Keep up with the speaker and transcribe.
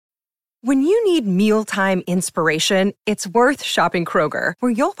When you need mealtime inspiration, it's worth shopping Kroger,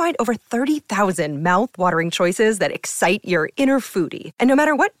 where you'll find over 30,000 mouth-watering choices that excite your inner foodie. And no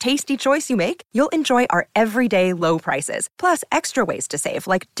matter what tasty choice you make, you'll enjoy our everyday low prices, plus extra ways to save,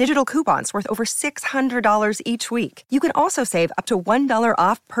 like digital coupons worth over $600 each week. You can also save up to $1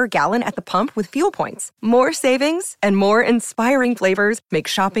 off per gallon at the pump with fuel points. More savings and more inspiring flavors make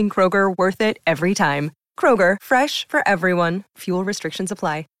shopping Kroger worth it every time. Kroger, fresh for everyone. Fuel restrictions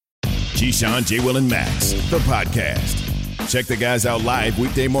apply. Keyshawn, J. Will, and Max, the podcast. Check the guys out live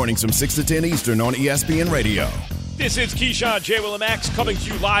weekday mornings from 6 to 10 Eastern on ESPN Radio. This is Keyshawn, J. Will, and Max coming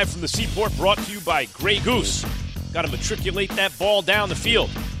to you live from the Seaport, brought to you by Grey Goose. Got to matriculate that ball down the field,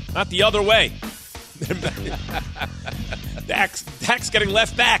 not the other way. Dak's getting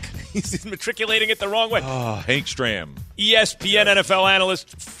left back. He's matriculating it the wrong way. Oh, Hank Stram. ESPN NFL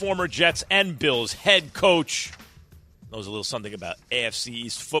analyst, former Jets and Bills head coach. Knows a little something about AFC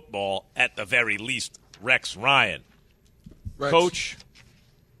East football, at the very least, Rex Ryan. Rex, Coach.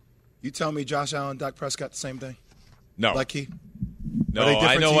 You tell me Josh Allen, Dak Prescott, the same thing? No. Like Key? No,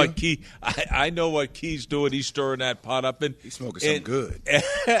 I know what Key. I know what Key's doing. He's stirring that pot up, and he's smoking something good.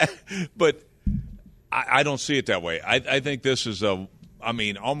 But I don't see it that way. I think this is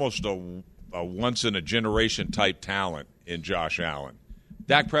almost a once in a generation type talent in Josh Allen.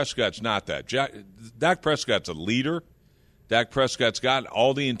 Dak Prescott's not that. Dak Prescott's a leader. Dak Prescott's got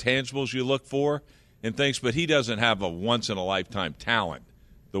all the intangibles you look for and things, but he doesn't have a once-in-a-lifetime talent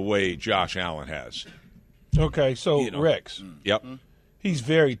the way Josh Allen has. Okay, so Rex. Yep. He's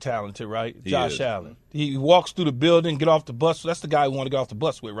very talented, right? Josh is. Allen. He walks through the building, get off the bus. That's the guy we want to get off the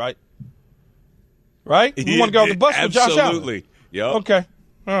bus with, right? Right? We want to get off the bus with Josh Allen. Absolutely. Yep. Okay.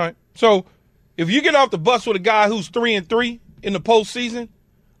 All right. So if you get off the bus with a guy who's 3-3 in the postseason,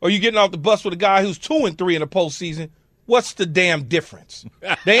 or you getting off the bus with a guy who's 2-3 in the postseason, what's the damn difference?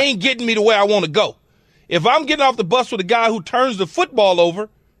 They ain't getting me to where I want to go. If I'm getting off the bus with a guy who turns the football over,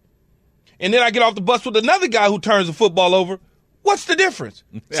 and then I get off the bus with another guy who turns the football over, what's the difference?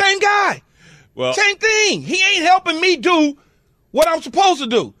 Same guy. Well, same thing. He ain't helping me do what I'm supposed to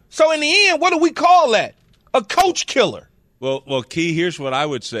do. So in the end, what do we call that? A coach killer. Well, Key, here's what I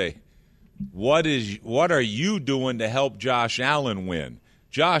would say. What are you doing to help Josh Allen win?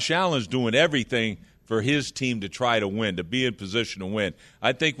 Josh Allen's doing everything for his team to try to win, to be in position to win.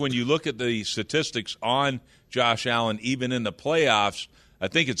 I think when you look at the statistics on Josh Allen, even in the playoffs, I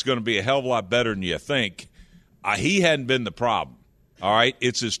think it's going to be a hell of a lot better than you think. He hadn't been the problem, all right?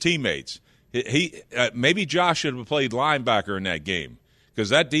 It's his teammates. Maybe Josh should have played linebacker in that game because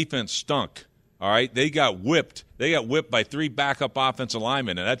that defense stunk, all right? They got whipped. They got whipped by 3 backup offensive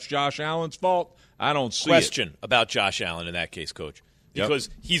linemen, and that's Josh Allen's fault? I don't see Question about Josh Allen in that case, Coach. Because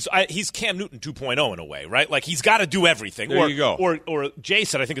he's Cam Newton 2.0 in a way, right? Like, he's got to do everything. There you go. Or Jay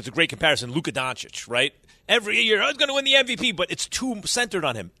said, I think it's a great comparison, Luka Doncic, right? Every year, he's going to win the MVP, but it's too centered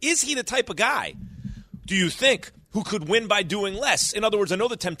on him. Is he the type of guy, do you think, who could win by doing less? In other words, I know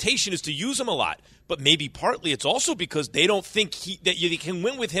the temptation is to use him a lot, but maybe partly it's also because they don't think that you can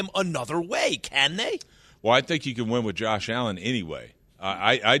win with him another way, can they? Well, I think you can win with Josh Allen anyway.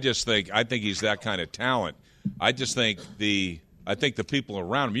 I think he's that kind of talent. I think the people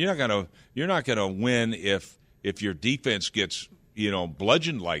around him. You're not gonna win if your defense gets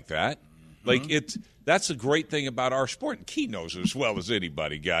bludgeoned like that. Mm-hmm. Like that's the great thing about our sport. And Key knows as well as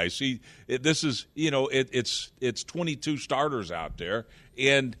anybody, guys. It's 22 starters out there,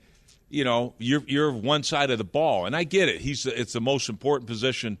 and you're one side of the ball. And I get it. It's the most important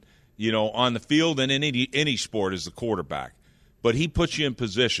position on the field and in any sport is the quarterback. But he puts you in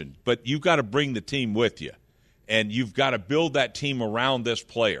position. But you've got to bring the team with you. And you've got to build that team around this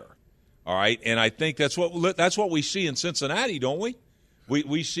player, all right? And I think that's what we see in Cincinnati, don't we?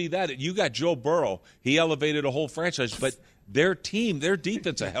 We see that. You got Joe Burrow. He elevated a whole franchise, but their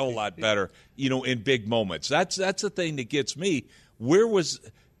defense a hell of a lot better, in big moments. That's the thing that gets me.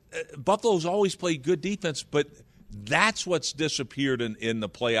 Buffalo's always played good defense, but that's what's disappeared in the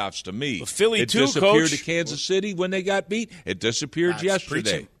playoffs to me. Well, Philly it too, disappeared Coach. to Kansas City when they got beat. It disappeared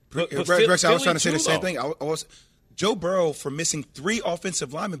yesterday. Rex, I was trying to say the same thing. Joe Burrow, for missing 3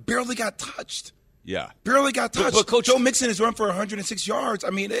 offensive linemen, barely got touched. Yeah. Barely got touched. But Coach, Joe Mixon has run for 106 yards. I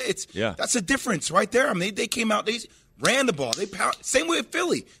mean, that's a difference right there. I mean, they came out, they ran the ball. Same way with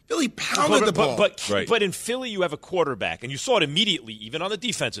Philly. Philly pounded the ball. But in Philly, you have a quarterback, and you saw it immediately, even on the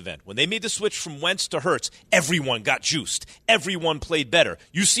defensive end. When they made the switch from Wentz to Hurts, everyone got juiced. Everyone played better.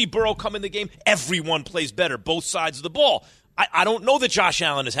 You see Burrow come in the game, everyone plays better, both sides of the ball. I don't know that Josh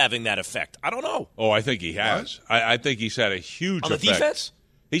Allen is having that effect. I don't know. Oh, I think he has. I think he's had a huge effect. On the defense?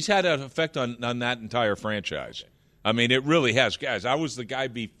 He's had an effect on that entire franchise. I mean, it really has. Guys, I was the guy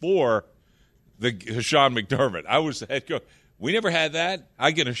before Sean McDermott. I was the head coach. We never had that.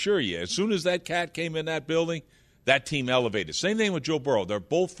 I can assure you. As soon as that cat came in that building, that team elevated. Same thing with Joe Burrow. They're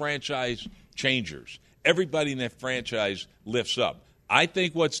both franchise changers. Everybody in that franchise lifts up. I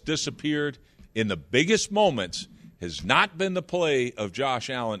think what's disappeared in the biggest moments has not been the play of Josh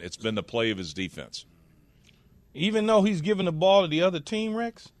Allen. It's been the play of his defense. Even though he's giving the ball to the other team,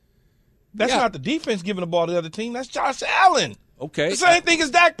 Rex? That's not the defense giving the ball to the other team. That's Josh Allen. Okay. The same thing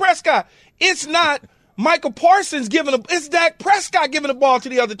as Dak Prescott. It's not Michael Parsons it's Dak Prescott giving the ball to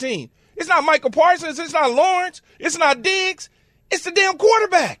the other team. It's not Michael Parsons. It's not Lawrence. It's not Diggs. It's the damn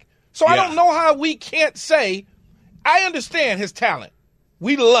quarterback. So I don't know how we can't say, I understand his talent.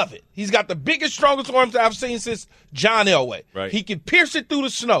 We love it. He's got the biggest, strongest arms I've seen since John Elway. Right. He can pierce it through the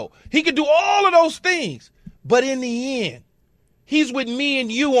snow. He can do all of those things. But in the end, he's with me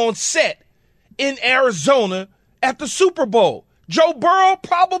and you on set in Arizona at the Super Bowl. Joe Burrow,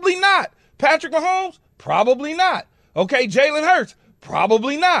 probably not. Patrick Mahomes, probably not. Okay, Jalen Hurts,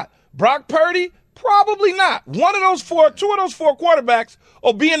 probably not. Brock Purdy, probably not. Two of those four quarterbacks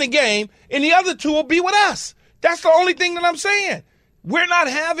will be in the game, and the other two will be with us. That's the only thing that I'm saying. We're not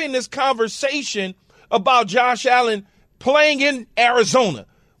having this conversation about Josh Allen playing in Arizona.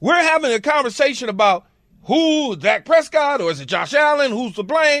 We're having a conversation about who, Dak Prescott, or is it Josh Allen? Who's to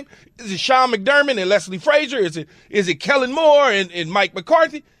blame? Is it Sean McDermott and Leslie Frazier? Is it Kellen Moore and Mike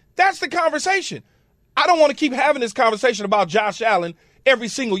McCarthy? That's the conversation. I don't want to keep having this conversation about Josh Allen every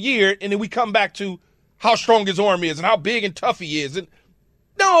single year, and then we come back to how strong his arm is and how big and tough he is. And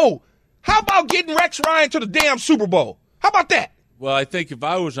no, how about getting Rex Ryan to the damn Super Bowl? How about that? Well, I think if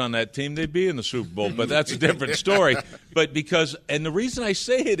I was on that team, they'd be in the Super Bowl, but that's a different story. But and the reason I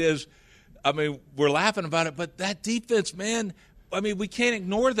say it is, I mean, we're laughing about it, but that defense, man, I mean, we can't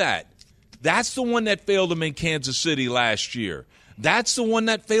ignore that. That's the one that failed them in Kansas City last year. That's the one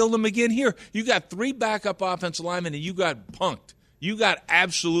that failed them again here. You got 3 backup offensive linemen, and you got punked. You got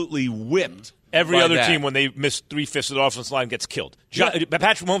absolutely whipped. Every other team, when they miss 3/5 of the offensive line, gets killed. Patrick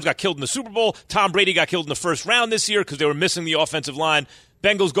Mahomes got killed in the Super Bowl. Tom Brady got killed in the first round this year because they were missing the offensive line.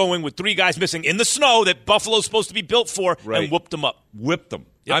 Bengals going with 3 guys missing in the snow that Buffalo's supposed to be built for, and whooped them up. Whipped them.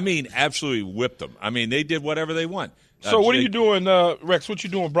 Yep. I mean, absolutely whipped them. I mean, they did whatever they want. So what are you doing, Rex? What you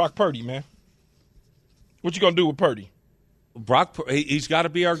doing with Brock Purdy, man? What you going to do with Purdy? He's got to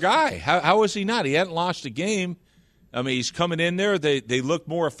be our guy. How is he not? He hadn't lost a game. I mean, he's coming in there. They look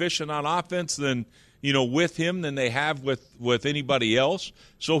more efficient on offense than, with him than they have with anybody else.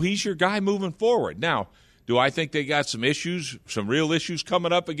 So he's your guy moving forward. Now, do I think they got some issues, some real issues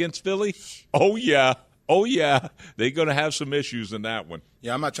coming up against Philly? Oh, yeah. They're going to have some issues in that one.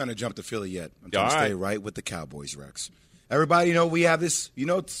 Yeah, I'm not trying to jump to Philly yet. I'm trying to stay right with the Cowboys, Rex. Everybody, we have this,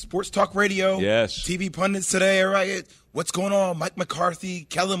 sports talk radio. Yes. TV pundits today, everybody. What's going on? Mike McCarthy,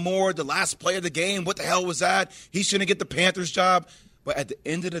 Kellen Moore, the last play of the game. What the hell was that? He shouldn't get the Panthers job. But at the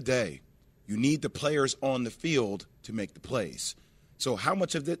end of the day, you need the players on the field to make the plays. So how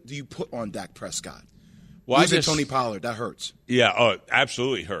much of that do you put on Dak Prescott? Well, Tony Pollard, that hurts. Yeah,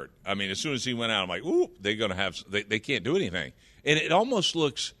 absolutely hurt. I mean, as soon as he went out, I'm like, ooh, they're going to have – they can't do anything. And it almost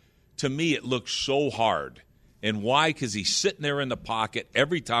looks – to me, it looks so hard. And why? Because he's sitting there in the pocket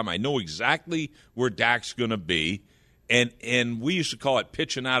every time. I know exactly where Dak's going to be. And we used to call it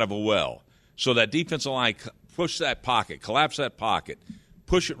pitching out of a well. So that defensive line push that pocket, collapse that pocket,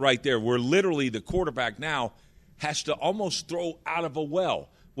 push it right there, where literally the quarterback now has to almost throw out of a well.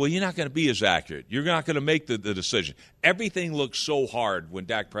 Well, you're not going to be as accurate. You're not going to make the decision. Everything looks so hard when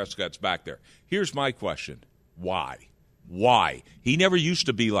Dak Prescott's back there. Here's my question. Why? He never used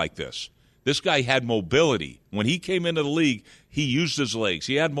to be like this. This guy had mobility. When he came into the league, he used his legs.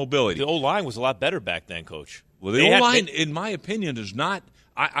 He had mobility. The O-line was a lot better back then, Coach. Well, the O-line, in my opinion, is not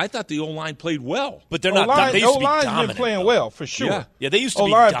 – I thought the O-line played well. But they're not – they used to be dominant. O-line's been playing well, for sure. Yeah, they used to be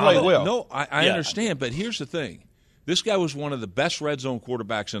dominant. Played well. No, I understand, but here's the thing. This guy was one of the best red zone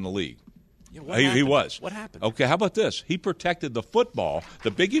quarterbacks in the league. Yeah, he was. What happened? Okay, how about this? He protected the football.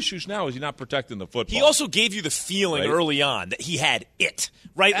 The big issues now is he's not protecting the football. He also gave you the feeling early on that he had it,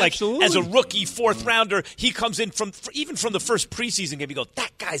 right? Absolutely. Like as a rookie, 4th rounder, he comes in even from the first preseason game. You go,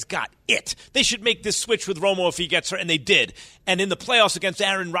 that guy's got it. They should make this switch with Romo if he gets hurt, and they did. And in the playoffs against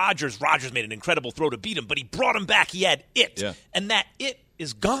Aaron Rodgers, Rodgers made an incredible throw to beat him, but he brought him back. He had it, and that it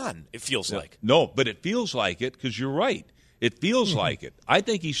is gone. It feels like no, but it feels like it because you're right. It feels like it. I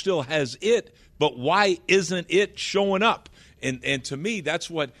think he still has it. But why isn't it showing up? And to me, that's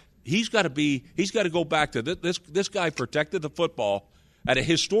what he's got to be. He's got to go back to this guy protected the football at a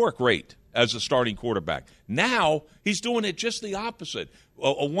historic rate as a starting quarterback. Now he's doing it just the opposite.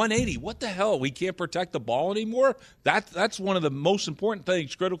 A 180. What the hell? We can't protect the ball anymore? That's one of the most important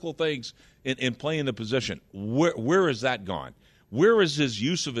things, critical things in playing the position. Where is that gone? Where is his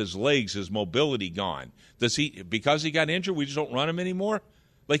use of his legs, his mobility gone? Because he got injured, we just don't run him anymore?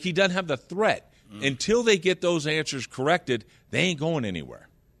 Like, he doesn't have the threat. Until they get those answers corrected, they ain't going anywhere.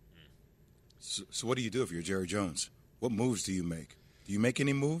 So what do you do if you're Jerry Jones? What moves do you make? Do you make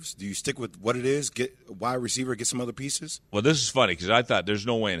any moves? Do you stick with what it is, get a wide receiver, get some other pieces? Well, this is funny because I thought there's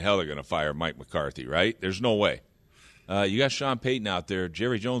no way in hell they're going to fire Mike McCarthy, right? There's no way. You got Sean Payton out there.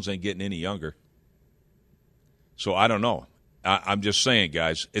 Jerry Jones ain't getting any younger. So I don't know. I'm just saying,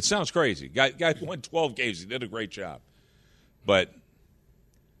 guys, it sounds crazy. Guy won 12 games. He did a great job. But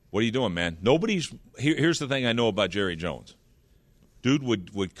what are you doing, man? Here's the thing I know about Jerry Jones. Dude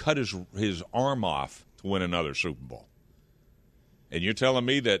would cut his arm off to win another Super Bowl. And you're telling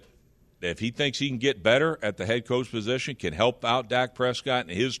me that if he thinks he can get better at the head coach position, can help out Dak Prescott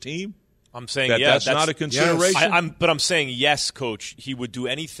and his team? I'm saying that's not a consideration? Yes. But I'm saying yes, Coach. He would do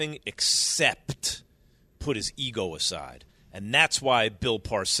anything except put his ego aside. And that's why Bill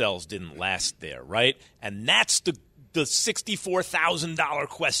Parcells didn't last there, right? And that's the $64,000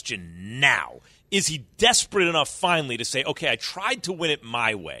 question now. Is he desperate enough finally to say, okay, I tried to win it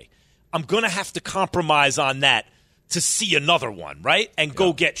my way. I'm going to have to compromise on that to see another one, right? And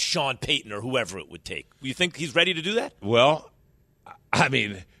go get Sean Payton or whoever it would take. You think he's ready to do that? Well, I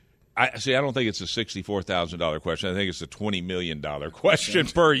mean, I don't think it's a $64,000 question. I think it's a $20 million question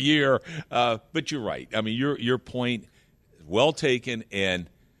per year. But you're right. I mean, your point, well taken. And,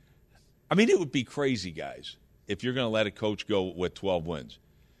 I mean, it would be crazy, guys, if you're going to let a coach go with 12 wins.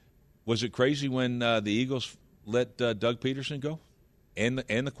 Was it crazy when the Eagles let Doug Peterson go and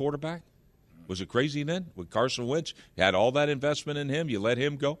the quarterback? Was it crazy then with Carson Wentz? You had all that investment in him. You let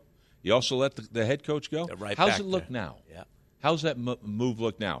him go. You also let the head coach go. How's it look now? Yeah. How's that move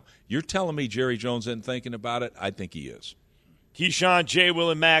look now? You're telling me Jerry Jones isn't thinking about it? I think he is. Keyshawn, J. Will,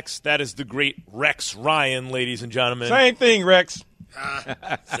 and Max, that is the great Rex Ryan, ladies and gentlemen. Same thing, Rex. Not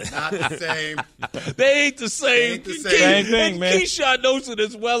the same. They ain't the same. Same thing, man. Keyshawn knows it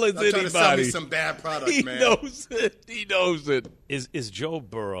as well as anybody. Trying to sell me some bad products, he man. knows it. He knows it. Is Joe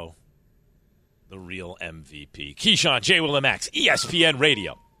Burrow the real MVP? Keyshawn, J. Will, and Max, ESPN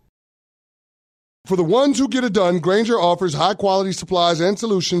Radio. For the ones who get it done, Grainger offers high-quality supplies and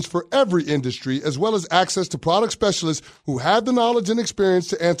solutions for every industry, as well as access to product specialists who have the knowledge and experience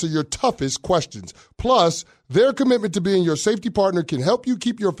to answer your toughest questions. Plus, their commitment to being your safety partner can help you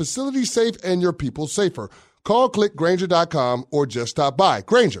keep your facility safe and your people safer. Call, click Grainger.com, or just stop by.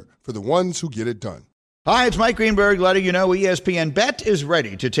 Grainger, for the ones who get it done. Hi, it's Mike Greenberg letting you know ESPN Bet is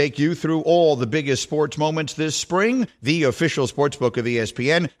ready to take you through all the biggest sports moments this spring. The official sportsbook of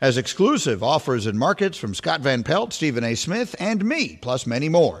ESPN has exclusive offers and markets from Scott Van Pelt, Stephen A. Smith, and me, plus many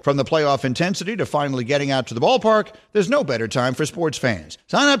more. From the playoff intensity to finally getting out to the ballpark, there's no better time for sports fans.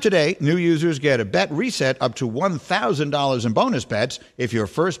 Sign up today. New users get a bet reset up to $1,000 in bonus bets if your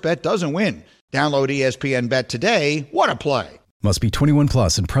first bet doesn't win. Download ESPN Bet today. What a play. Must be 21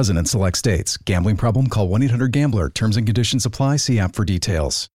 plus and present in select states. Gambling problem? Call 1-800-GAMBLER. Terms and conditions apply. See app for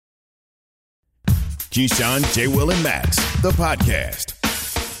details. Keyshawn, J. Will, and Max, the podcast.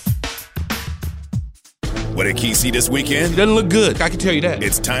 What did Key see this weekend? Doesn't look good. I can tell you that.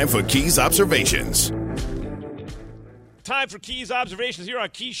 It's time for Key's Observations. Time for Key's Observations here on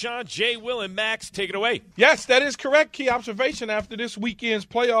Keyshawn, J. Will, and Max. Take it away. Yes, that is correct. Key observation after this weekend's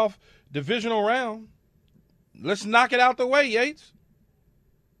playoff divisional round. Let's knock it out the way, Yates.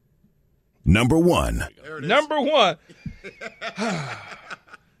 Number one.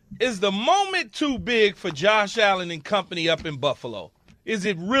 Is the moment too big for Josh Allen and company up in Buffalo? Is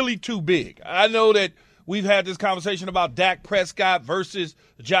it really too big? I know that we've had this conversation about Dak Prescott versus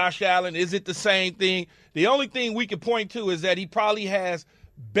Josh Allen. Is it the same thing? The only thing we can point to is that he probably has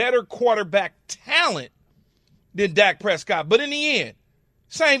better quarterback talent than Dak Prescott. But in the end,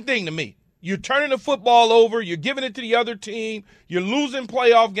 same thing to me. You're turning the football over. You're giving it to the other team. You're losing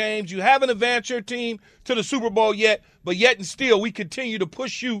playoff games. You haven't advanced your team to the Super Bowl yet, but yet and still we continue to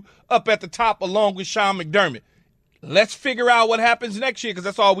push you up at the top along with Sean McDermott. Let's figure out what happens next year because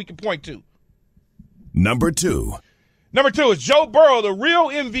that's all we can point to. Number two is Joe Burrow, the real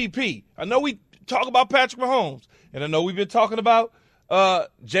MVP. I know we talk about Patrick Mahomes, and I know we've been talking about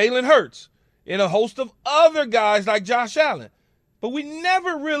Jalen Hurts and a host of other guys like Josh Allen. But we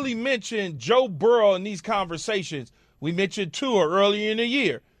never really mentioned Joe Burrow in these conversations. We mentioned Tua earlier in the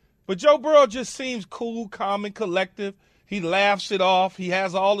year. But Joe Burrow just seems cool, calm, and collective. He laughs it off. He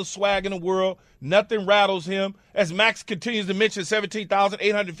has all the swag in the world. Nothing rattles him. As Max continues to mention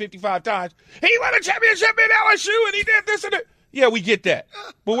 17,855 times, he won a championship in LSU, and he did this and that. Yeah, we get that.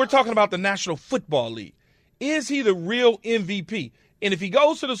 But we're talking about the National Football League. Is he the real MVP? And if he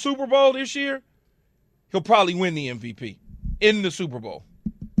goes to the Super Bowl this year, he'll probably win the MVP in the Super Bowl.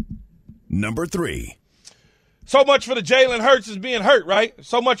 Number 3. So much for the Jalen Hurts is being hurt, right?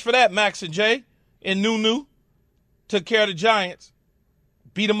 So much for that, Max and Jay. And Nunu took care of the Giants.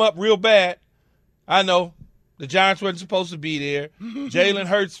 Beat them up real bad. I know. The Giants weren't supposed to be there. Jalen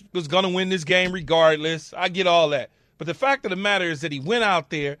Hurts was going to win this game regardless. I get all that. But the fact of the matter is that he went out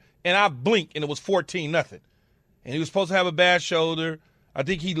there, and I blinked, and it was 14-0. And he was supposed to have a bad shoulder. I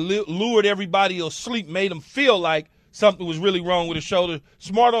think he lured everybody asleep, made them feel like something was really wrong with his shoulder.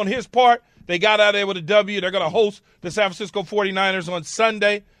 Smart on his part. They got out of there with a W. They're going to host the San Francisco 49ers on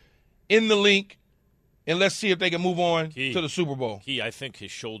Sunday in the Link. And let's see if they can move on to the Super Bowl. I think his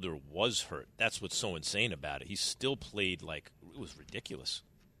shoulder was hurt. That's what's so insane about it. He still played like it was ridiculous.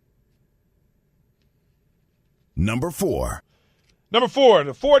 Number 4. Number 4,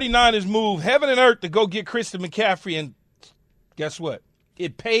 the 49ers moved heaven and earth to go get Christian McCaffrey, and guess what?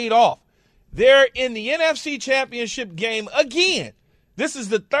 It paid off. They're in the NFC Championship game again. This is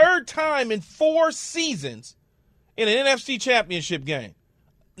the third time in 4 seasons in an NFC Championship game.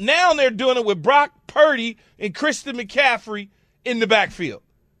 Now they're doing it with Brock Purdy and Christian McCaffrey in the backfield.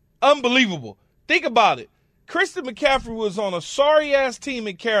 Unbelievable. Think about it. Christian McCaffrey was on a sorry-ass team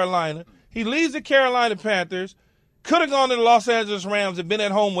in Carolina. He leaves the Carolina Panthers, could have gone to the Los Angeles Rams and been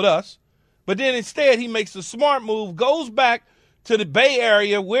at home with us, but then instead he makes the smart move, goes back to the Bay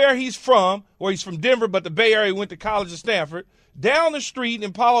Area where he's from, or he's from Denver, but the Bay Area went to college at Stanford, down the street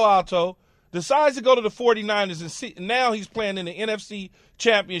in Palo Alto, decides to go to the 49ers, and see, now he's playing in the NFC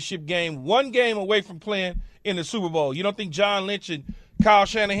Championship game, 1 game away from playing in the Super Bowl. You don't think John Lynch and Kyle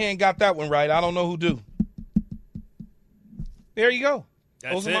Shanahan got that one right? I don't know who do. There you go.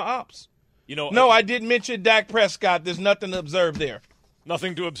 Those are my ops. No, I didn't mention Dak Prescott. There's nothing to observe there.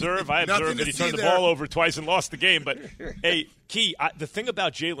 Nothing to observe. I observed that he turned the ball over twice and lost the game. But, hey, Key, the thing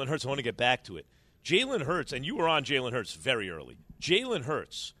about Jalen Hurts, I want to get back to it. Jalen Hurts, and you were on Jalen Hurts very early. Jalen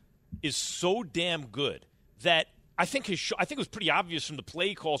Hurts is so damn good that I think it was pretty obvious from the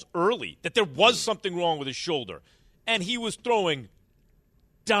play calls early that there was something wrong with his shoulder. And he was throwing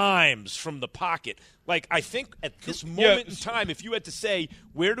dimes from the pocket. Like, I think at this moment in time, if you had to say,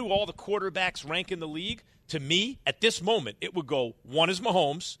 where do all the quarterbacks rank in the league? To me, at this moment, it would go 1 is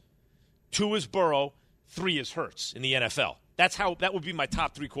Mahomes, 2 is Burrow, 3 is Hurts in the NFL. That would be my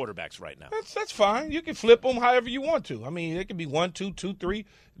top 3 quarterbacks right now. That's fine. You can flip them however you want to. I mean, it could be 1, 2, 2, 3.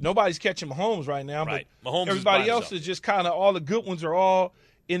 Nobody's catching Mahomes right now, right. But Mahomes everybody else is just kind of all the good ones are all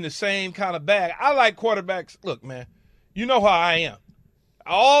in the same kind of bag. I like quarterbacks. Look, man, you know how I am.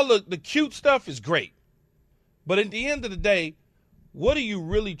 All the cute stuff is great. But at the end of the day, what are you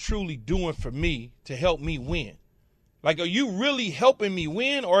really truly doing for me to help me win? Like, are you really helping me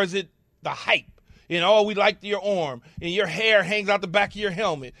win, or is it the hype? And, we like your arm, and your hair hangs out the back of your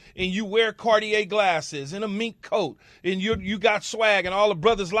helmet, and you wear Cartier glasses and a mink coat, and you got swag, and all the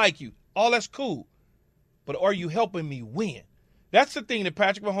brothers like you. All that's cool. But are you helping me win? That's the thing that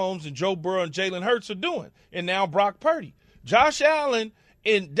Patrick Mahomes and Joe Burrow and Jalen Hurts are doing, and now Brock Purdy. Josh Allen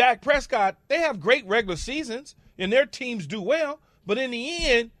and Dak Prescott, they have great regular seasons, and their teams do well. But in the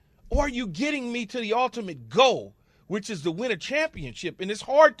end, are you getting me to the ultimate goal, which is to win a championship? And it's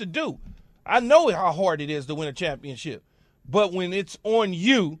hard to do. I know how hard it is to win a championship. But when it's on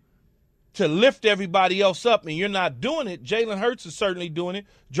you to lift everybody else up and you're not doing it, Jalen Hurts is certainly doing it.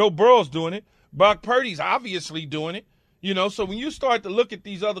 Joe Burrow's doing it. Brock Purdy's obviously doing it. So when you start to look at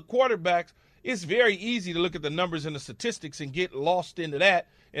these other quarterbacks, it's very easy to look at the numbers and the statistics and get lost into that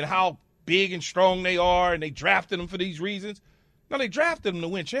and how big and strong they are, and they drafted them for these reasons. No, they drafted them to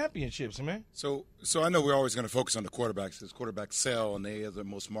win championships, man. So I know we're always going to focus on the quarterbacks because quarterbacks sell and they are the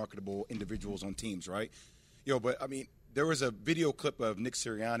most marketable individuals on teams, right? But, I mean, there was a video clip of Nick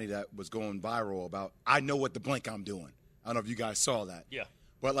Sirianni that was going viral about, I know what the blank I'm doing. I don't know if you guys saw that. Yeah.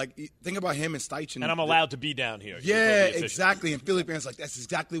 But, think about him and Steichen. And I'm allowed to be down here. Yeah, exactly. And Philly fans, that's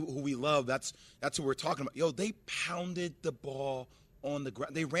exactly who we love. That's who we're talking about. They pounded the ball on the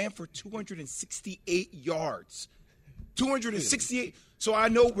ground. They ran for 268 yards. 268. So I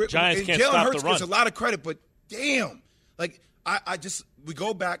know Giants can't Jalen stop Hurts the run. gets a lot of credit, but damn, we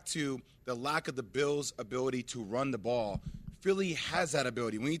go back to the lack of the Bills' ability to run the ball. Philly has that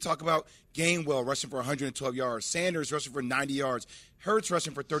ability. When you talk about Gainwell rushing for 112 yards, Sanders rushing for 90 yards, Hurts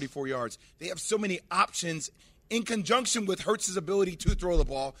rushing for 34 yards, they have so many options in conjunction with Hurts' ability to throw the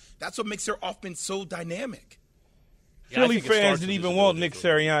ball. That's what makes their offense so dynamic. Philly fans didn't even want Nick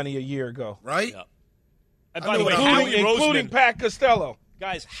Sirianni a year ago, right? Yeah. And by the way, including Pat Costello.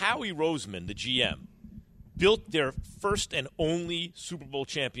 Guys, Howie Roseman, the GM, built their first and only Super Bowl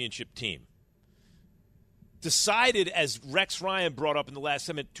championship team, decided, as Rex Ryan brought up in the last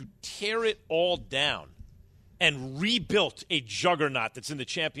segment, to tear it all down and rebuilt a juggernaut that's in the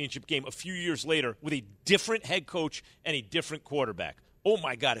championship game a few years later with a different head coach and a different quarterback. Oh,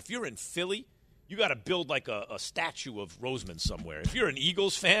 my God, if you're in Philly, you got to build like a statue of Roseman somewhere. If you're an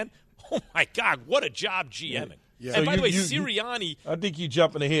Eagles fan, oh, my God, what a job GMing. Yeah. And by the way, Sirianni. I think you're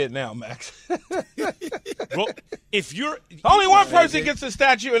jumping ahead now, Max. If you're. Only one person gets a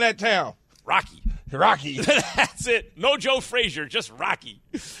statue in that town. Rocky. That's it. No Joe Frazier, just Rocky.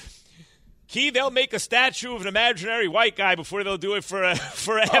 Key, they'll make a statue of an imaginary white guy before they'll do it for a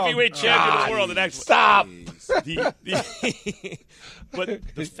heavyweight champion of the world. The next Stop. But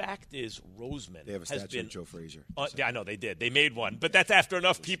the fact is, Roseman they have a has statue been. of Joe Frazier. Yeah, I know they did. They made one, but that's after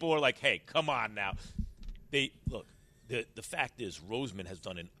enough people were like, "Hey, come on now." The fact is, Roseman has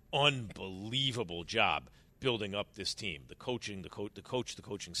done an unbelievable job building up this team. The coaching, the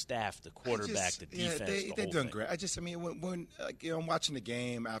coaching staff, the quarterback, the defense. They've done great. When I'm watching the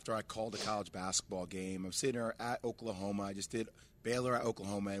game after I called a college basketball game, I'm sitting there at Oklahoma. I just did Baylor at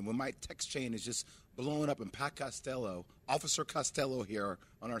Oklahoma, and when my text chain is just blowing up, and Pat Costello, Officer Costello here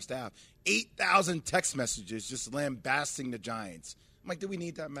on our staff, 8,000 text messages just lambasting the Giants. I'm like, do we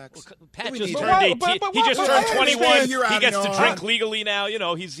need that, Max? Well, Pat just turned 18. He just turned 21. He gets to drink legally now. You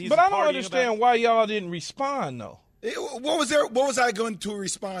know, he's. But I don't understand why y'all didn't respond though. What was I going to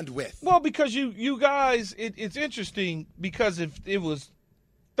respond with? Well, because you guys, it's interesting because if it was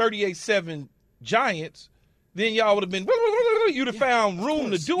 38-7 Giants, then y'all would have been. You'd have found room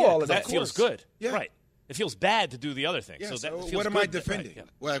to do all of that. That feels good, right? It feels bad to do the other thing. Yeah, so what am I defending?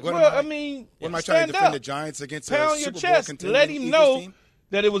 Right, what am I trying to defend the Giants against pound a your Super chest. Bowl contending Let him Eagles know team?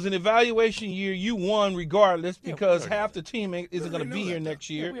 that it was an evaluation year. You won regardless because half the team isn't going to be here next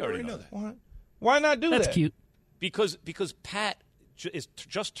year. We already know that. Why not do that? That's cute. Because is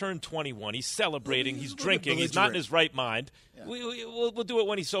just turned 21. He's celebrating. He's drinking. He's not in his right mind. Yeah. We'll do it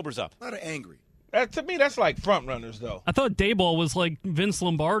when he sobers up. A lot of angry. To me, that's like front runners, though. I thought Daboll was like Vince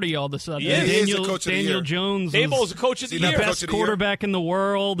Lombardi all of a sudden. Yeah, he is the coach of the year. Daniel Jones Daboll's the coach of the year. The best quarterback in the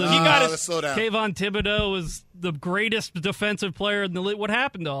world. And he got let's slow down. Kayvon Thibodeau was the greatest defensive player in the league. What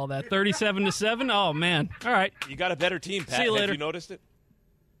happened to all that? 37-7? Oh, man. All right. You got a better team, Pat. See you later. Have you noticed it?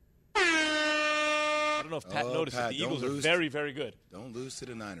 I don't know if Pat noticed it. The Eagles are very, very good. Don't lose to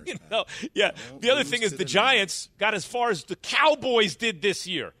the Niners. The other thing is the Giants got as far as the Cowboys did this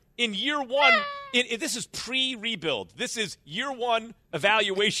year. In year one, this is pre-rebuild. This is year one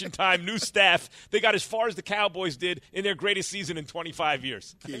evaluation time, new staff. They got as far as the Cowboys did in their greatest season in 25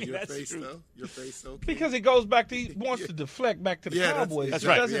 years. Your face, though. Because it goes back to he wants to deflect back to the Cowboys. That's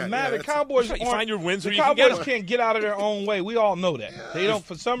right. It doesn't matter. The Cowboys you find your wins the where you can get Cowboys can't get out of their own way. We all know that. They don't.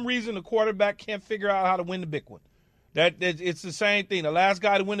 For some reason, the quarterback can't figure out how to win the big one. It's the same thing. The last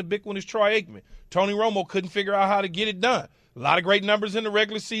guy to win the big one is Troy Aikman. Tony Romo couldn't figure out how to get it done. A lot of great numbers in the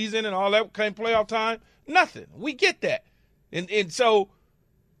regular season and all that came playoff time. Nothing. We get that. And so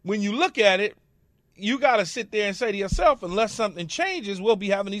when you look at it, you got to sit there and say to yourself, unless something changes, we'll be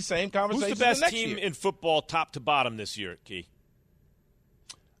having these same conversations Who's the best next team year. in football top to bottom this year, Key?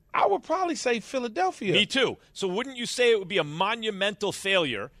 I would probably say Philadelphia. Me too. So wouldn't you say it would be a monumental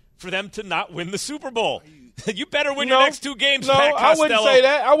failure for them to not win the Super Bowl? You better win your next two games, No, Pat Costello. I wouldn't say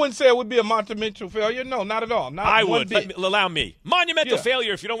that. I wouldn't say it would be a monumental failure. No, not at all. I would. Allow me. Monumental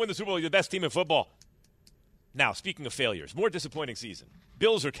failure if you don't win the Super Bowl. You're the best team in football. Now, speaking of failures, more disappointing season.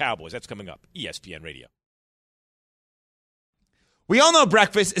 Bills or Cowboys? That's coming up. ESPN Radio. We all know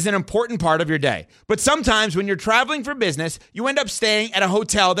breakfast is an important part of your day, but sometimes when you're traveling for business, you end up staying at a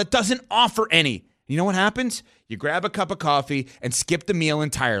hotel that doesn't offer any. You know what happens? You grab a cup of coffee and skip the meal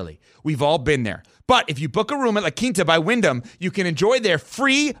entirely. We've all been there. But if you book a room at La Quinta by Wyndham, you can enjoy their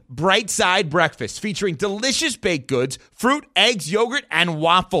free Bright Side breakfast featuring delicious baked goods, fruit, eggs, yogurt, and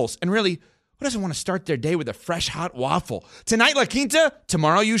waffles. And really, who doesn't want to start their day with a fresh, hot waffle? Tonight, La Quinta,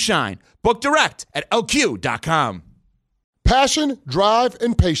 tomorrow you shine. Book direct at LQ.com. Passion, drive,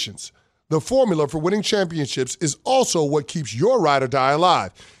 and patience. The formula for winning championships is also what keeps your ride or die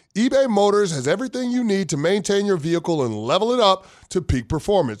alive. eBay Motors has everything you need to maintain your vehicle and level it up to peak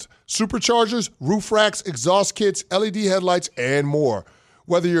performance. Superchargers, roof racks, exhaust kits, LED headlights, and more.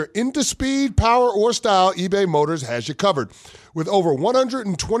 Whether you're into speed, power, or style, eBay Motors has you covered. With over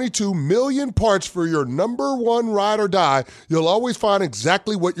 122 million parts for your number one ride or die, you'll always find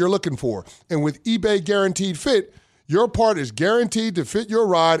exactly what you're looking for. And with eBay Guaranteed Fit, your part is guaranteed to fit your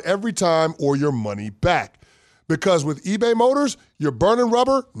ride every time or your money back. Because with eBay Motors, you're burning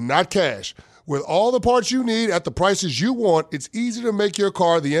rubber, not cash. With all the parts you need at the prices you want, it's easy to make your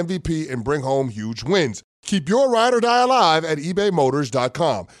car the MVP and bring home huge wins. Keep your ride or die alive at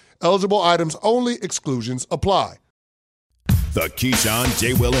ebaymotors.com. Eligible items only. Exclusions apply. The Keyshawn,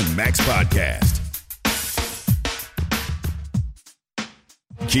 J. Will, and Max Podcast.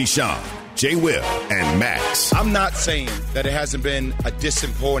 Keyshawn, J. Will, and Max. I'm not saying that it hasn't been a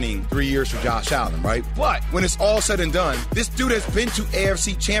disappointing 3 years for Josh Allen, right? But when it's all said and done, this dude has been to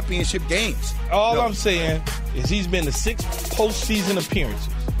AFC Championship games. All I'm saying is he's been to 6 postseason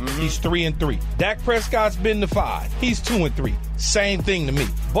appearances. He's 3-3. Dak Prescott's been to 5. He's 2-3. Same thing to me.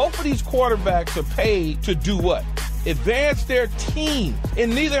 Both of these quarterbacks are paid to do what? Advance their team,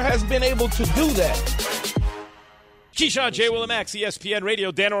 and neither has been able to do that. Keyshawn, J. Will, and Max, ESPN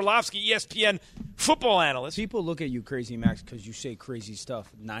Radio. Dan Orlovsky, ESPN football analyst. People look at you, Crazy Max, because you say crazy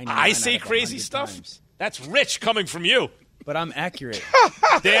stuff. I say crazy stuff? Times. That's rich coming from you. But I'm accurate.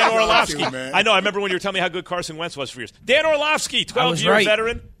 Dan Orlovsky. I know. I remember when you were telling me how good Carson Wentz was for years. Dan Orlovsky, 12-year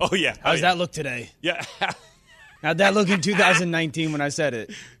veteran. Oh, yeah. How does that look today? Yeah. How'd that look in 2019 when I said it?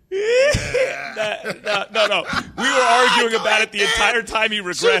 No. We were arguing about it the entire time he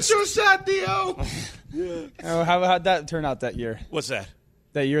regressed. Shoot your shot, Theo. How'd that turn out that year? What's that?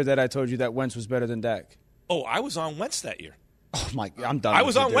 That year that I told you that Wentz was better than Dak. Oh, I was on Wentz that year. Oh, my God. I'm done. I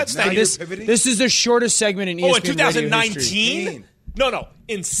was on Wentz that year. This is the shortest segment in ESPN in 2019? history. No.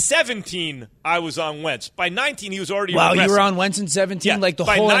 In 17, I was on Wentz. By 19, he was already Wow, regressing. you were on Wentz in 17 Yeah, like the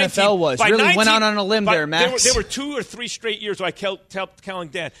by whole 19, NFL was. by Really 19, went out on a limb there, Max. There were 2 or 3 straight years where I kept telling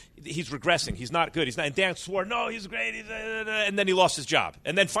Dan, he's regressing. He's not good. He's not. And Dan swore, no, he's great. And then he lost his job.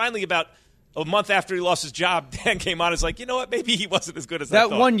 And then finally, about a month after he lost his job, Dan came on and was like, you know what? Maybe he wasn't as good as I thought.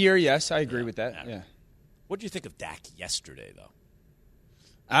 That 1 year, yes, I agree with that. Yeah. What do you think of Dak yesterday, though?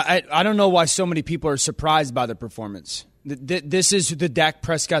 I don't know why so many people are surprised by the performance. This is the Dak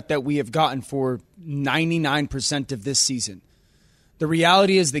Prescott that we have gotten for 99% of this season. The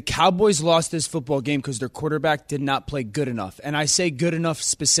reality is the Cowboys lost this football game because their quarterback did not play good enough. And I say good enough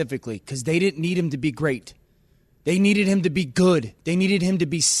specifically because they didn't need him to be great. They needed him to be good. They needed him to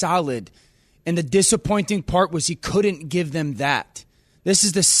be solid. And the disappointing part was he couldn't give them that. This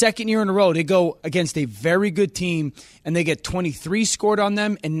is the second year in a row they go against a very good team, and they get 23 scored on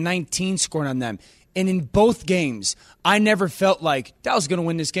them and 19 scored on them. And in both games, I never felt like Dallas was going to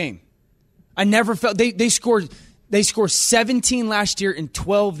win this game. I never felt they scored 17 last year and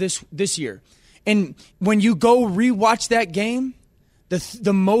 12 this year. And when you go rewatch that game,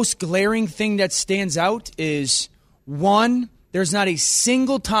 the most glaring thing that stands out is, one, there's not a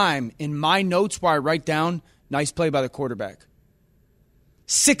single time in my notes where I write down, nice play by the quarterback.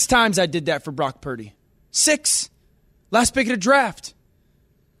 6 times I did that for Brock Purdy. 6. Last pick of the draft.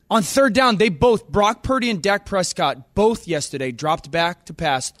 On third down, Brock Purdy and Dak Prescott, both yesterday dropped back to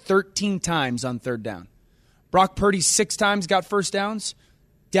pass 13 times on third down. Brock Purdy 6 times got first downs.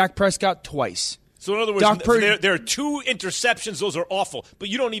 Dak Prescott twice. So in other words, there are 2 interceptions. Those are awful. But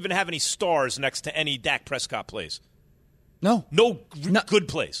you don't even have any stars next to any Dak Prescott plays. No. No good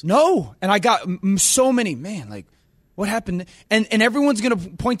plays. No. And I got so many. Man, like, what happened? And everyone's going to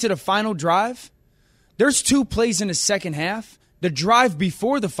point to the final drive. There's 2 plays in the second half. The drive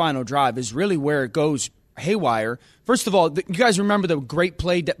before the final drive is really where it goes haywire. First of all, you guys remember the great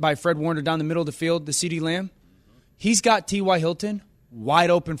play by Fred Warner down the middle of the field, the CeeDee Lamb? He's got T.Y. Hilton wide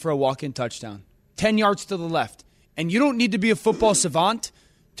open for a walk-in touchdown. 10 yards to the left. And you don't need to be a football savant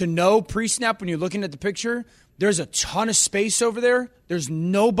to know pre-snap when you're looking at the picture. There's a ton of space over there. There's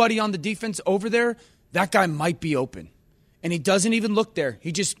nobody on the defense over there. That guy might be open. And he doesn't even look there.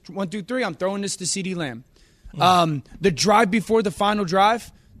 He just 1, 2, 3. I'm throwing this to CeeDee Lamb. The drive before the final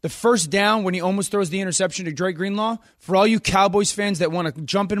drive, the first down when he almost throws the interception to Drake Greenlaw, for all you Cowboys fans that want to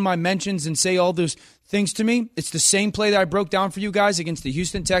jump into my mentions and say all those things to me, it's the same play that I broke down for you guys against the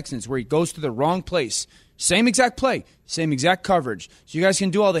Houston Texans where he goes to the wrong place. Same exact play, same exact coverage. So you guys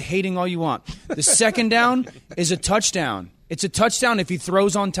can do all the hating all you want. The second down is a touchdown. It's a touchdown if he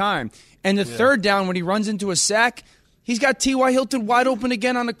throws on time. And the third down when he runs into a sack, he's got T.Y. Hilton wide open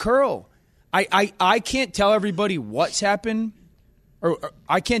again on a curl. I can't tell everybody what's happened, or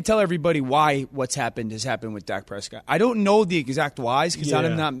I can't tell everybody why what's happened has happened with Dak Prescott. I don't know the exact whys because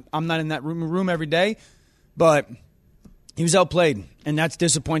I'm not in that room every day, but he was outplayed, and that's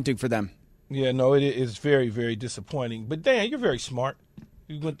disappointing for them. Yeah, no, it is very, very disappointing. But, Dan, you're very smart.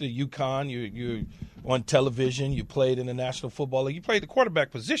 You went to UConn. You're on television. You played in the National Football League. You played the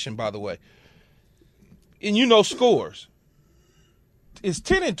quarterback position, by the way. And you know scores. Is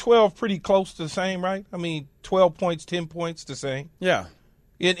 10 and 12 pretty close to the same, right? I mean, 12 points, 10 points, the same? Yeah.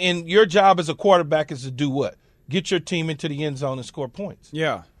 And your job as a quarterback is to do what? Get your team into the end zone and score points.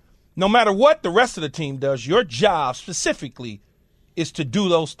 Yeah. No matter what the rest of the team does, your job specifically is to do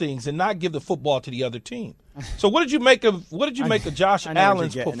those things and not give the football to the other team. So what did you make of Josh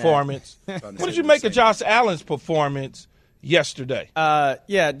Allen's performance? What did you make of Josh Allen's performance yesterday?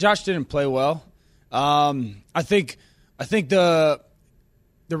 Yeah, Josh didn't play well. I think the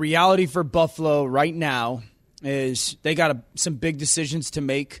reality for Buffalo right now is they got some big decisions to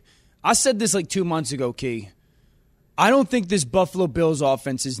make. I said this like 2 months ago, Key. I don't think this Buffalo Bills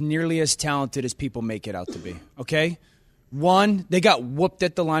offense is nearly as talented as people make it out to be, okay? One, they got whooped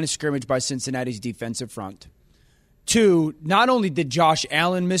at the line of scrimmage by Cincinnati's defensive front. Two, not only did Josh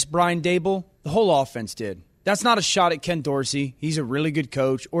Allen miss Brian Dable, the whole offense did. That's not a shot at Ken Dorsey. He's a really good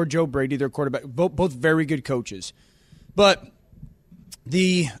coach. Or Joe Brady, their quarterback. Both very good coaches. But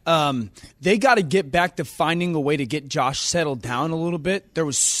they got to get back to finding a way to get Josh settled down a little bit. There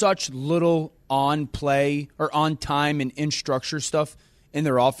was such little on play or on time and in structure stuff in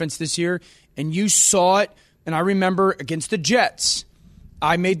their offense this year. And you saw it. And I remember against the Jets,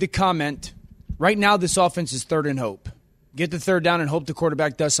 I made the comment, right now this offense is third and hope. Get the third down and hope the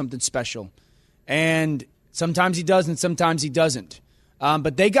quarterback does something special. And sometimes he does and sometimes he doesn't.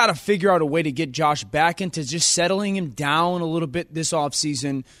 But they got to figure out a way to get Josh back into just settling him down a little bit this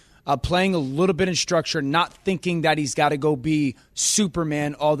offseason, playing a little bit in structure, not thinking that he's got to go be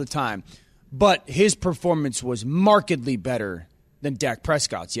Superman all the time. But his performance was markedly better than Dak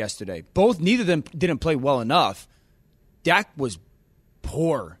Prescott's yesterday. Neither of them didn't play well enough. Dak was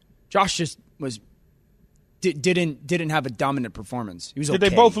poor. Josh just didn't have a dominant performance. He was okay.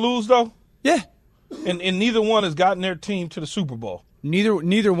 Did they both lose though? Yeah. And neither one has gotten their team to the Super Bowl.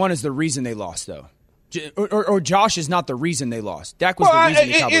 Neither one is the reason they lost though. Or Josh is not the reason they lost. Dak was the reason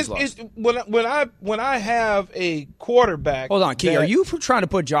the Cowboys lost. When I have a quarterback. Hold on, Key. Are you trying to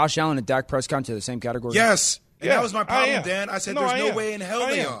put Josh Allen and Dak Prescott into the same category? Yes. And that was my problem, Dan. I said there's no way in hell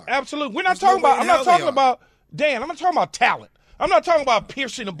they are. Absolutely. I'm not talking about talent. I'm not talking about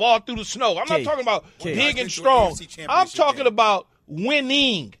piercing the ball through the snow. I'm not talking about big and strong. I'm talking about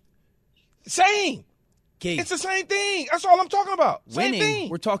winning. Same. It's the same thing. That's all I'm talking about. Same thing.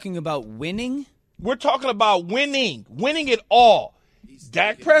 We're talking about winning? We're talking about winning. Winning it all.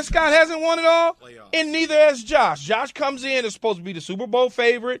 Dak Prescott hasn't won it all, and neither has Josh. Josh comes in, is supposed to be the Super Bowl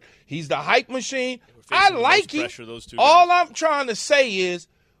favorite. He's the hype machine. I like it. All I'm trying to say is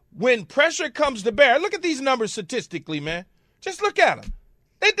when pressure comes to bear, look at these numbers statistically, man. Just look at them.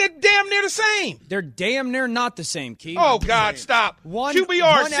 They're damn near the same. They're damn near not the same, Keith. Oh, God, stop.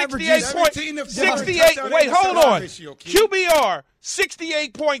 QBR 68. Wait, hold on. QBR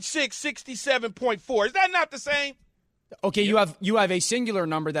 68.6, 67.4. Is that not the same? Okay, you have a singular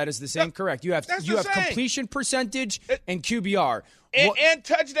number that is the same. Correct. You have completion percentage and QBR. And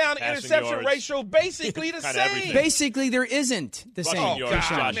touchdown interception ratio basically the same. Basically, there isn't the same.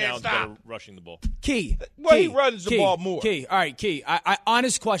 Josh Allen's better rushing the ball. Key. Well, he runs the ball more. Key. All right, Key. I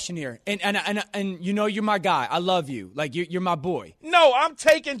honest question here, and you know you're my guy. I love you. Like you're my boy. No, I'm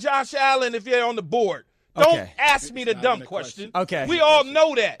taking Josh Allen if you're on the board. Don't ask me the dumb question. Okay. We all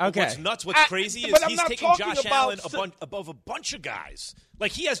know that. Okay. What's nuts, what's crazy is he's taking Josh Allen above a bunch of guys.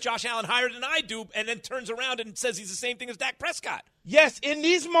 Like, he has Josh Allen higher than I do and then turns around and says he's the same thing as Dak Prescott. Yes, in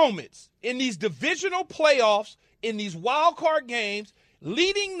these moments, in these divisional playoffs, in these wild card games,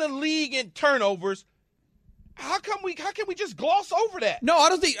 leading the league in turnovers, how can we just gloss over that? No, I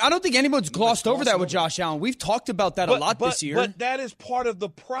don't think anyone's glossed over that with Josh Allen. We've talked about that a lot this year. But that is part of the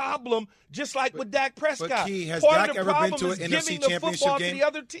problem, just like with Dak Prescott. But Key, has Dak ever been to an NFC championship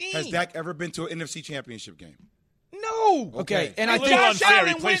game? Has Dak ever been to an NFC championship game? No. Okay. And I think Josh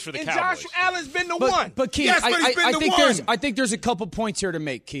Allen went, and Josh Allen's been the one. But Key, yes, I think there's a couple points here to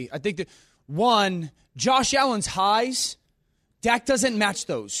make, Key. I think that one, Josh Allen's highs, Dak doesn't match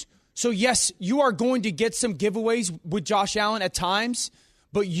those. So, yes, you are going to get some giveaways with Josh Allen at times,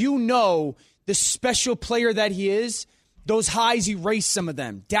 but you know the special player that he is, those highs erase some of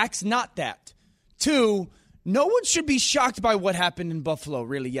them. Dak's not that. Two, no one should be shocked by what happened in Buffalo,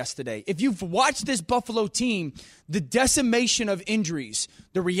 really, yesterday. If you've watched this Buffalo team, the decimation of injuries,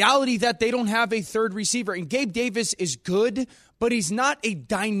 the reality that they don't have a third receiver, and Gabe Davis is good, but he's not a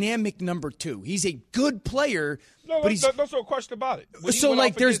dynamic number two. He's a good player. No, but there's no question about it. So,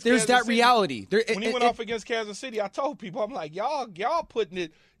 like, there's that reality. When he went off against Kansas City, I told people, I'm like, y'all putting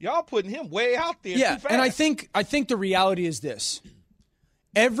him way out there. Yeah, too fast. and I think the reality is this: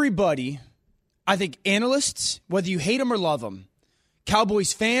 everybody, I think analysts, whether you hate them or love them,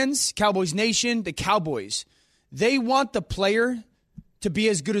 Cowboys fans, Cowboys Nation, the Cowboys, they want the player to be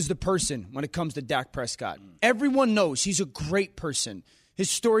as good as the person when it comes to Dak Prescott. Everyone knows he's a great person. His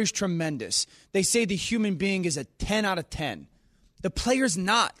story's tremendous. They say the human being is a 10 out of 10. The player's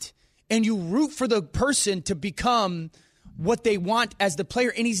not. And you root for the person to become what they want as the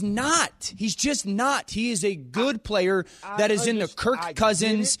player, and he's not. He's just not. He is a good player that is in the Kirk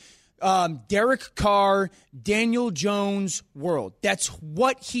Cousins, Derek Carr, Daniel Jones world. That's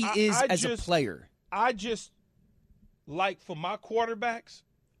what he is as a player. I just like for my quarterbacks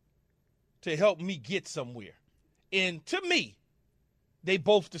to help me get somewhere. And to me, they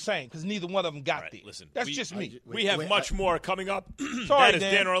both the same because neither one of them got there. Listen, that's just me. We have much more coming up. Sorry, that is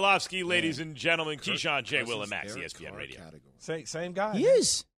Dan. Dan Orlovsky, ladies and gentlemen. Keyshawn, J. Will, and Max, ESPN Radio. Same guy. He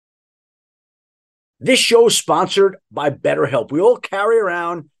is. This show is sponsored by BetterHelp. We all carry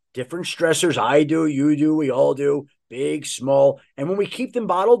around different stressors. I do, you do, we all do, big, small. And when we keep them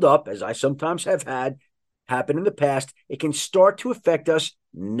bottled up, as I sometimes have had happen in the past, it can start to affect us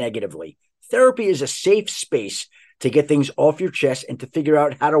negatively. Therapy is a safe space to get things off your chest and to figure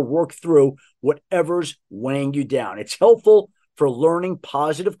out how to work through whatever's weighing you down. It's helpful for learning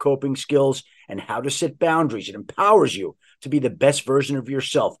positive coping skills and how to set boundaries. It empowers you to be the best version of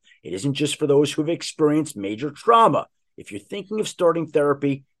yourself. It isn't just for those who've experienced major trauma. If you're thinking of starting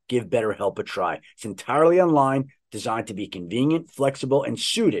therapy, give BetterHelp a try. It's entirely online, designed to be convenient, flexible, and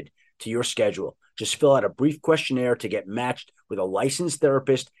suited to your schedule. Just fill out a brief questionnaire to get matched with a licensed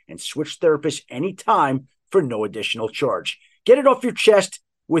therapist and switch therapists anytime for no additional charge. Get it off your chest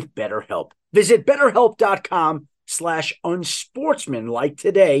with BetterHelp. Visit BetterHelp.com/unsportsmanlike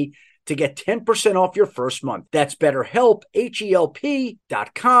today to get 10% off your first month. That's BetterHelp,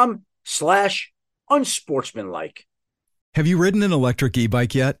 HELP.com/unsportsmanlike. Have you ridden an electric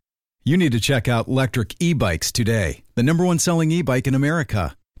e-bike yet? You need to check out Lectric E-Bikes today, the #1 selling e-bike in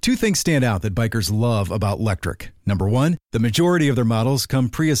America. Two things stand out that bikers love about Lectric. Number one, the majority of their models come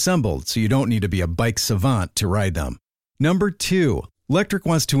pre-assembled, so you don't need to be a bike savant to ride them. Number two, Lectric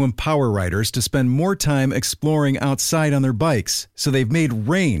wants to empower riders to spend more time exploring outside on their bikes, so they've made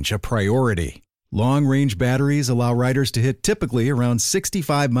range a priority. Long-range batteries allow riders to hit typically around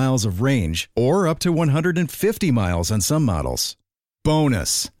 65 miles of range, or up to 150 miles on some models.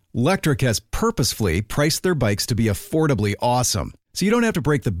 Bonus, Lectric has purposefully priced their bikes to be affordably awesome, so you don't have to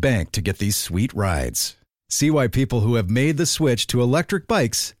break the bank to get these sweet rides. See why people who have made the switch to electric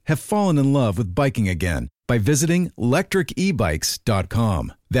bikes have fallen in love with biking again by visiting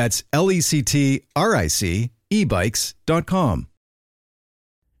lectricebikes.com. That's LECTRIC ebikes.com.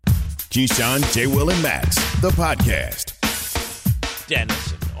 Keyshawn, J. Will, and Max, the podcast.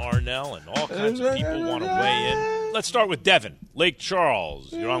 Dennis and Arnell and all kinds of people want to weigh in. Let's start with Devin, Lake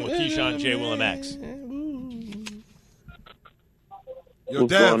Charles. You're on with Keyshawn, J. Will, and Max. Yo,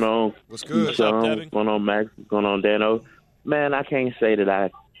 What's Dev. going on? What's good? What's up, Devin? What's going on, Max? What's going on, Dano? Man, I can't say that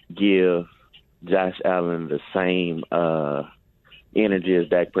I give Josh Allen the same energy as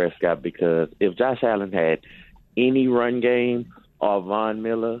Dak Prescott, because if Josh Allen had any run game or Von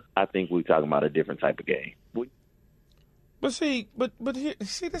Miller, I think we're talking about a different type of game. But see,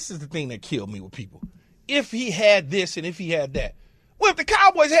 this is the thing that killed me with people. If he had this and if he had that. Well, if the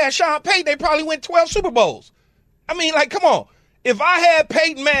Cowboys had Sean Payton, they probably win 12 Super Bowls. I mean, like, come on. If I had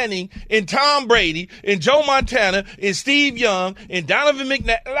Peyton Manning and Tom Brady and Joe Montana and Steve Young and Donovan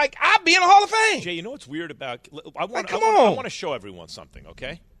McNabb, like, I'd be in the Hall of Fame. Jay, you know what's weird about – I want to show everyone something,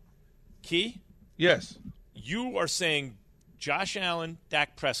 okay? Key? Yes. You are saying Josh Allen,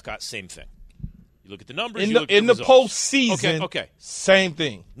 Dak Prescott, same thing. You look at the numbers. In you look the at the postseason, okay. Same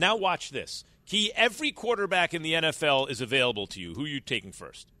thing. Now watch this. Key, every quarterback in the NFL is available to you. Who are you taking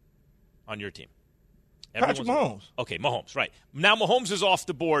first on your team? Patrick Mahomes. Okay, Mahomes, right. Now Mahomes is off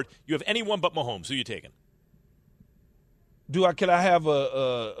the board. You have anyone but Mahomes. Who are you taking? Can I have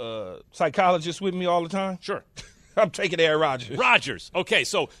a psychologist with me all the time? Sure. I'm taking Aaron Rodgers. Rodgers. Okay,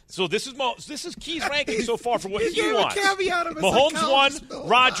 so this is Key's ranking so far for what he wants. Caveat of a Mahomes 1,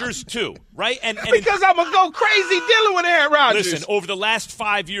 Rodgers 2, right? And because I'm gonna go crazy dealing with Aaron Rodgers. Listen, over the last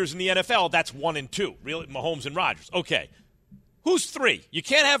 5 years in the NFL, that's 1 and 2. Really, Mahomes and Rodgers. Okay, who's 3? You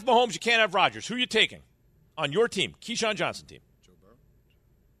can't have Mahomes. You can't have Rodgers. Who are you taking on your team? Keyshawn Johnson team.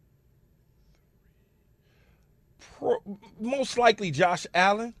 Most likely Josh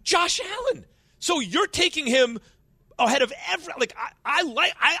Allen. Josh Allen. So you're taking him ahead of every. Like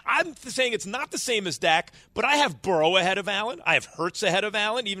I'm saying it's not the same as Dak, but I have Burrow ahead of Allen. I have Hurts ahead of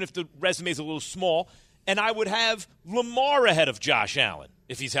Allen, even if the resume is a little small. And I would have Lamar ahead of Josh Allen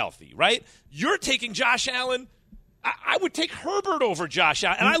if he's healthy, right? You're taking Josh Allen. I would take Herbert over Josh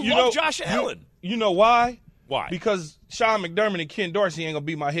Allen, and I love Josh Allen. You know why? Why? Because Sean McDermott and Ken Dorsey ain't gonna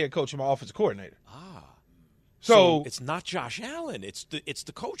be my head coach and my offensive coordinator. So it's not Josh Allen. It's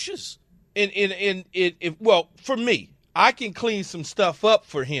the coaches. Well, for me, I can clean some stuff up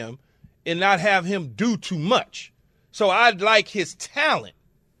for him and not have him do too much. So I like his talent.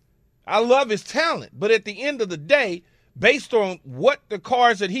 I love his talent. But at the end of the day, based on what the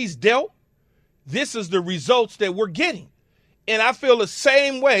cards that he's dealt, this is the results that we're getting. And I feel the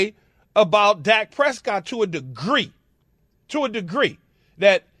same way about Dak Prescott to a degree,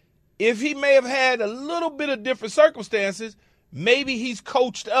 that if he may have had a little bit of different circumstances, maybe he's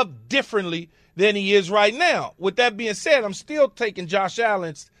coached up differently than he is right now. With that being said, I'm still taking Josh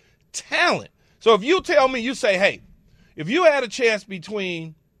Allen's talent. So if you tell me, you say, hey, if you had a chance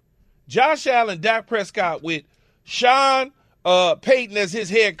between Josh Allen, Dak Prescott with Sean Payton as his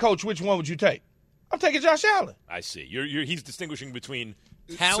head coach, which one would you take? I'm taking Josh Allen. I see. He's distinguishing between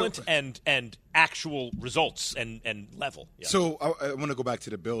talent and actual results and level. Yeah. So I want to go back to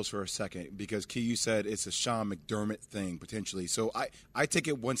the Bills for a second because, Key, you said it's a Sean McDermott thing potentially. So I take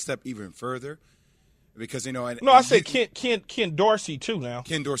it one step even further because, you know. I said Ken Dorsey too now.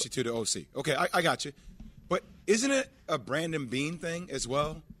 Ken Dorsey to the OC. Okay, I got you. But isn't it a Brandon Beane thing as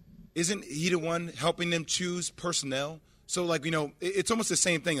well? Isn't he the one helping them choose personnel? So, like, you know, it's almost the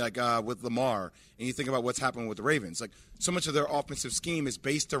same thing, like with Lamar, and you think about what's happened with the Ravens. Like, so much of their offensive scheme is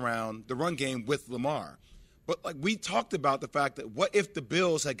based around the run game with Lamar. But, like, we talked about the fact that what if the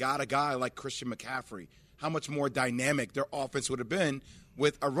Bills had got a guy like Christian McCaffrey, how much more dynamic their offense would have been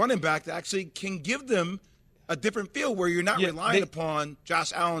with a running back that actually can give them a different feel where you're not relying upon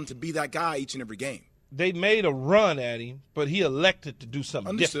Josh Allen to be that guy each and every game. They made a run at him, but he elected to do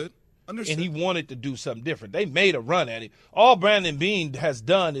something different. Understood. And he wanted to do something different. They made a run at it. All Brandon Beane has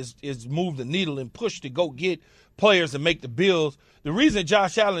done is move the needle and push to go get players and make the Bills. The reason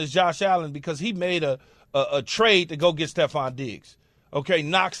Josh Allen is Josh Allen because he made a trade to go get Stephon Diggs. Okay,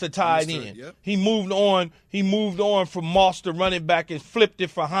 knocks the tight end. Yep. He moved on. He moved on from Moss to running back and flipped it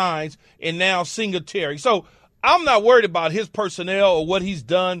for Hines and now Singletary. So I'm not worried about his personnel or what he's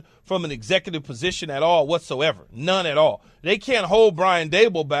done from an executive position at all whatsoever. None at all. They can't hold Brian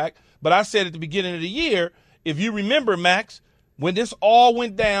Daboll back. But I said at the beginning of the year, if you remember, Max, when this all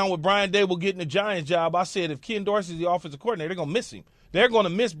went down with Brian Daboll getting the Giants job, I said if Ken Dorsey's the offensive coordinator, they're going to miss him. They're going to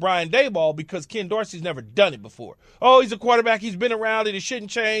miss Brian Daboll because Ken Dorsey's never done it before. Oh, he's a quarterback. He's been around it. It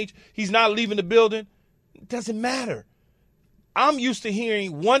shouldn't change. He's not leaving the building. It doesn't matter. I'm used to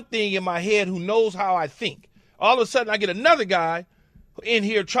hearing one thing in my head who knows how I think. All of a sudden, I get another guy in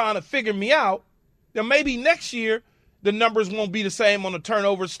here trying to figure me out. Now, maybe next year the numbers won't be the same on the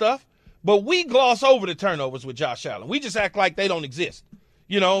turnover stuff. But we gloss over the turnovers with Josh Allen. We just act like they don't exist.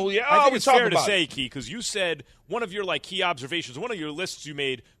 You know, I think it's fair to say, Key, because you said one of your key observations, one of your lists you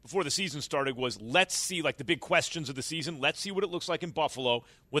made before the season started was let's see the big questions of the season. Let's see what it looks like in Buffalo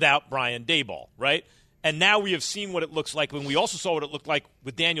without Brian Daboll, right? And now we have seen what it looks like when we also saw what it looked like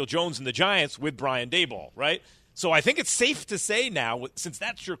with Daniel Jones and the Giants with Brian Daboll, right? So I think it's safe to say now, since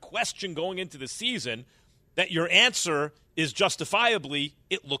that's your question going into the season, that your answer is justifiably,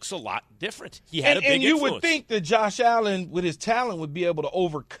 it looks a lot different. He had a big influence. And you would think that Josh Allen, with his talent, would be able to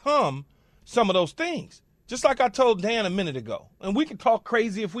overcome some of those things. Just like I told Dan a minute ago. And we can talk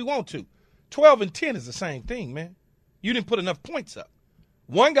crazy if we want to. 12 and 10 is the same thing, man. You didn't put enough points up.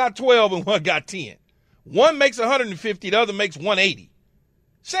 One got 12 and one got 10. One makes 150, the other makes 180.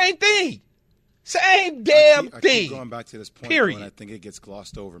 Same thing. Same damn thing. I keep going back to this point, period. And I think it gets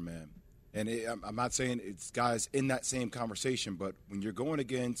glossed over, man. And I'm not saying it's guys in that same conversation, but when you're going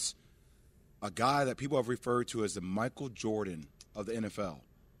against a guy that people have referred to as the Michael Jordan of the NFL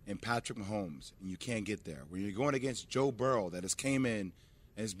and Patrick Mahomes, and you can't get there. When you're going against Joe Burrow that has came in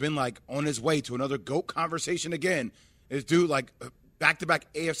and has been on his way to another GOAT conversation again, this dude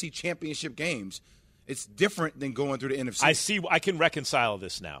back-to-back AFC championship games. It's different than going through the NFC. I can reconcile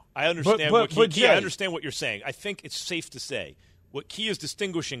this now. I understand I understand what you're saying. I think it's safe to say what Key is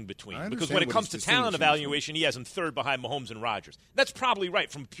distinguishing between. Because when it comes to talent evaluation, he has him third behind Mahomes and Rodgers. That's probably right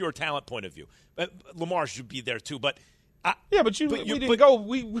from a pure talent point of view. Lamar should be there too. But we didn't go.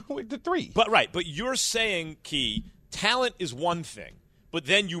 We went to 3. But you're saying, Key, talent is one thing. But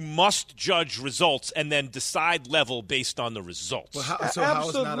then you must judge results and then decide level based on the results. Well, how is not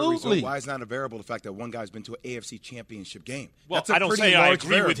a result? Why is not a variable the fact that one guy's been to an AFC championship game? Well, I don't say I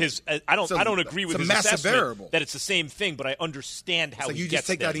agree with his. I don't agree with his assessment variable. That it's the same thing. But I understand how he you gets just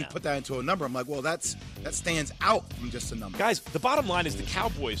take there that and put that into a number. I'm like, well, that stands out from just a number. Guys, the bottom line is the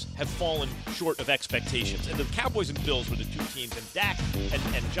Cowboys have fallen short of expectations, and the Cowboys and Bills were the two teams, and Dak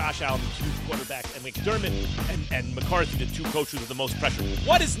and Josh Allen, the two quarterbacks, and McDermott and McCarthy, the two coaches with the most pressure.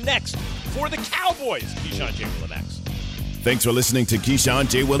 What is next for the Cowboys? Keyshawn, J. Will, and Max. Thanks for listening to Keyshawn,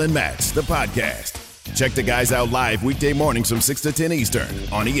 J. Will, and Max, the podcast. Check the guys out live weekday mornings from 6 to 10 Eastern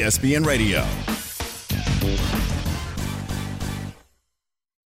on ESPN Radio.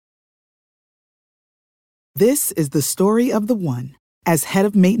 This is the story of the one. As head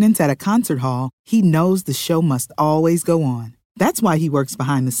of maintenance at a concert hall, he knows the show must always go on. That's why he works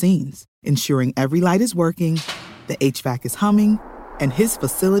behind the scenes, ensuring every light is working, the HVAC is humming, and his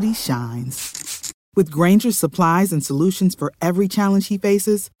facility shines. With Grainger's supplies and solutions for every challenge he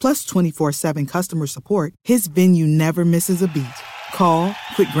faces, plus 24/7 customer support, his venue never misses a beat. Call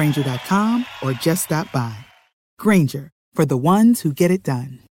quickgrainger.com or just stop by. Grainger, for the ones who get it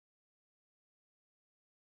done.